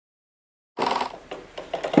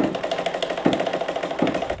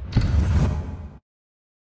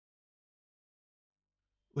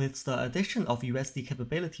With the addition of USD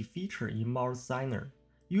capability feature in Marvelous Designer,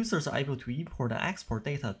 users are able to import and export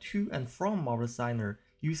data to and from Marvelous Designer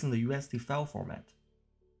using the USD file format.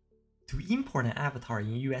 To import an avatar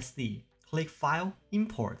in USD, click File,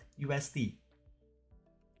 Import, USD.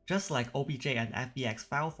 Just like OBJ and FBX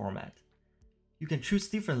file format, you can choose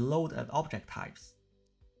different load and object types.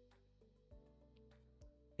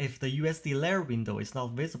 If the USD layer window is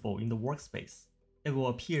not visible in the workspace, it will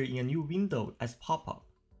appear in a new window as pop-up.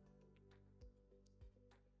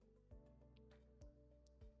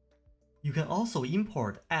 You can also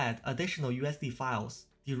import, add additional USD files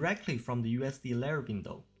directly from the USD layer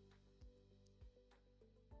window.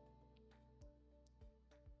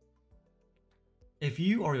 If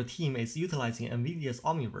you or your team is utilizing NVIDIA's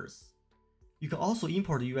Omniverse, you can also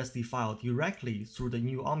import the USD file directly through the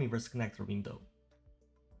new Omniverse Connector window.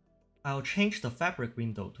 I'll change the Fabric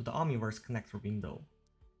window to the Omniverse Connector window.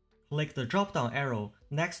 Click the drop-down arrow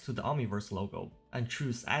next to the Omniverse logo and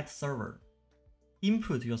choose Add Server.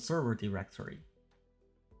 Input your server directory.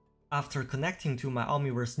 After connecting to my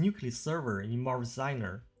Omniverse Nucleus server in Marvelous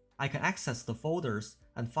Designer, I can access the folders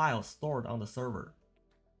and files stored on the server.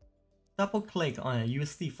 Double-click on a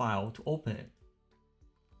USD file to open it.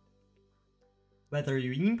 Whether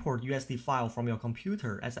you import USD file from your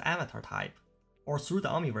computer as an avatar type, or through the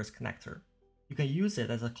Omniverse connector, you can use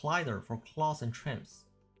it as a collider for claws and trims.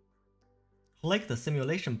 Click the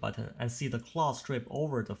simulation button and see the claw strip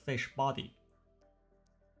over the fish body.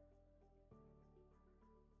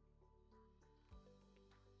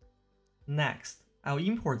 Next, I'll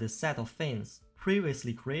import this set of fins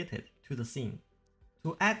previously created to the scene.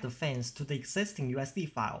 To add the fins to the existing USD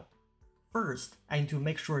file, first I need to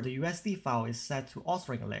make sure the USD file is set to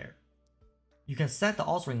authoring layer. You can set the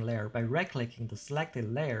authoring layer by right-clicking the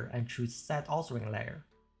selected layer and choose Set Authoring Layer,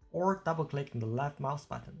 or double-clicking the left mouse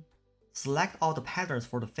button. Select all the patterns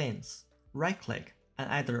for the fins, right-click, and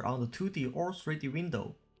either on the 2D or 3D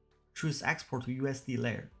window, choose Export to USD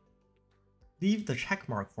Layer. Leave the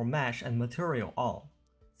checkmark for Mesh and Material on,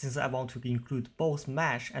 since I want to include both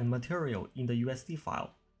Mesh and Material in the USD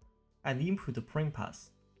file, and input the print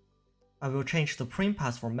path. I will change the print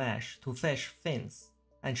path for Mesh to Fish Fins,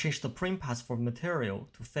 and change the print path for Material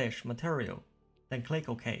to Fish Material, then click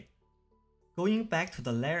OK. Going back to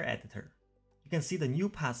the layer editor, you can see the new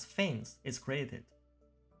path Fins is created.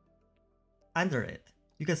 Under it,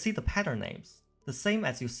 you can see the pattern names, the same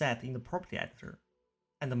as you set in the property editor,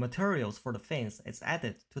 and the materials for the fins is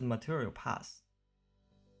added to the material path.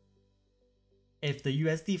 If the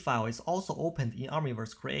USD file is also opened in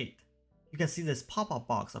Omniverse Create, you can see this pop-up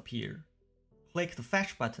box appear. Click the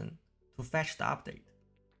Fetch button to fetch the update.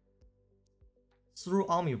 Through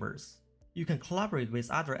Omniverse, you can collaborate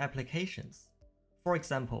with other applications. For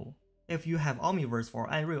example, if you have Omniverse for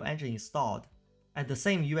Unreal Engine installed, and the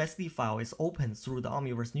same USD file is opened through the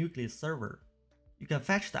Omniverse Nucleus server, you can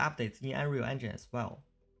fetch the updates in Unreal Engine as well.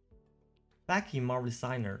 Back in Marvelous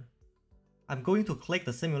Designer, I'm going to click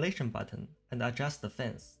the simulation button and adjust the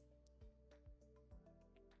fins.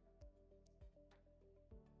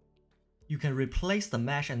 You can replace the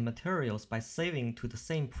mesh and materials by saving to the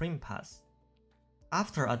same print path.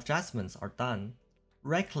 After adjustments are done,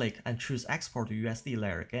 right-click and choose Export to USD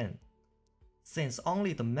Layer again. Since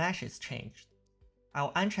only the mesh is changed,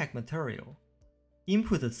 I'll uncheck Material,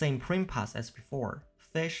 input the same print path as before,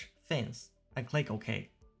 Fish, Fins, and click OK.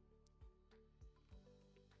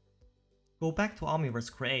 Go back to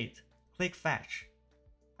Omniverse Create, click Fetch,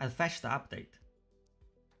 and fetch the update.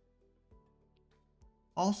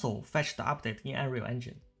 Also fetch the update in Unreal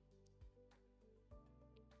Engine.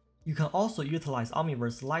 You can also utilize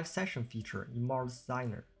Omniverse Live Session feature in Marvelous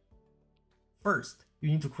Designer. First, you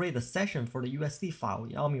need to create a session for the USD file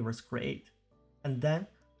in Omniverse Create, and then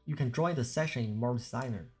you can join the session in Marvelous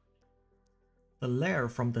Designer. The layer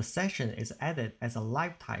from the session is added as a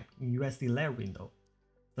live type in USD Layer window.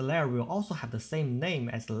 The layer will also have the same name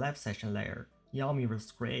as the live session layer in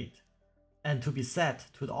Omniverse Create, and to be set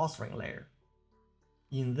to the authoring layer.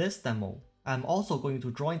 In this demo, I'm also going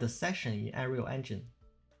to join the session in Unreal Engine.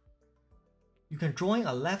 You can join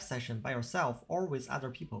a live session by yourself or with other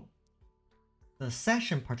people. The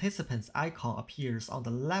session participants icon appears on the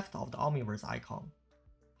left of the Omniverse icon.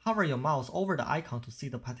 Hover your mouse over the icon to see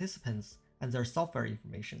the participants and their software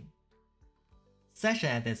information. Session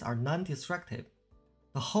edits are non-destructive.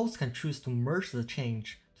 The host can choose to merge the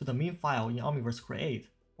change to the main file in Omniverse Create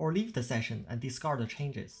or leave the session and discard the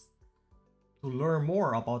changes. To learn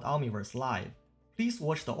more about Omniverse Live, please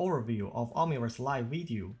watch the overview of Omniverse Live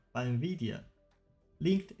video by NVIDIA,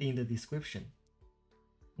 linked in the description.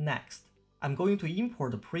 Next, I'm going to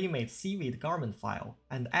import the pre-made seaweed garment file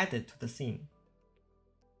and add it to the scene.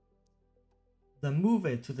 Then move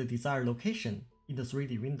it to the desired location in the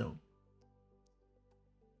 3D window.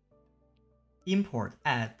 Import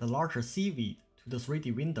add the larger CV to the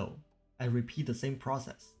 3D window and repeat the same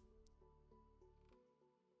process.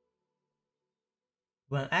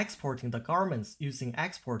 When exporting the garments using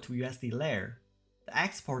export to USD layer, the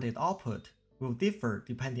exported output will differ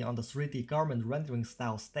depending on the 3D garment rendering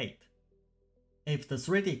style state. If the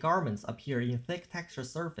 3D garments appear in thick texture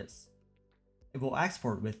surface, it will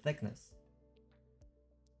export with thickness.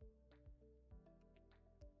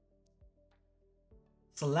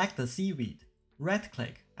 Select the CV,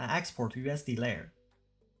 right-click and export to USD layer.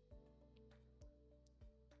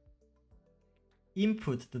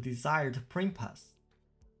 Input the desired print path.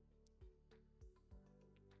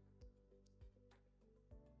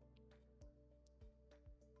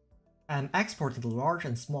 I'm exporting the large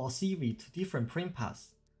and small CV to different print paths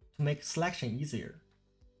to make selection easier.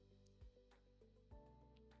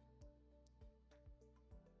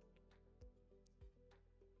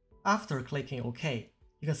 After clicking OK,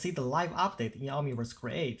 you can see the live update in Omniverse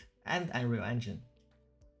Create and Unreal Engine.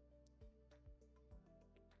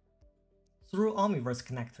 Through Omniverse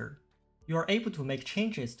Connector, you are able to make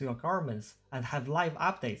changes to your garments and have live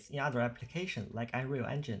updates in other applications like Unreal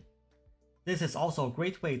Engine. This is also a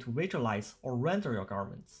great way to visualize or render your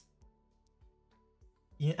garments.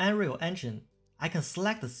 In Unreal Engine, I can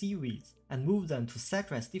select the CVs and move them to set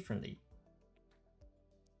dress differently.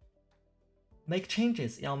 Make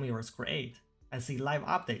changes in Omniverse Create and see live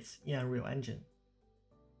updates in Unreal Engine.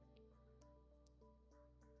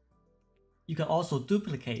 You can also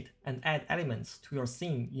duplicate and add elements to your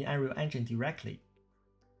scene in Unreal Engine directly.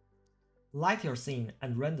 Light your scene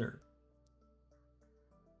and render.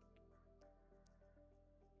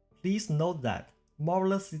 Please note that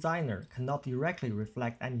Marvelous Designer cannot directly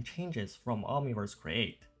reflect any changes from Omniverse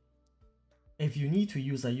Create. If you need to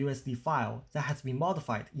use a USD file that has been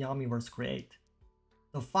modified in Omniverse Create,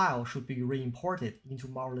 the file should be re-imported into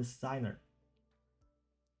Marvelous Designer.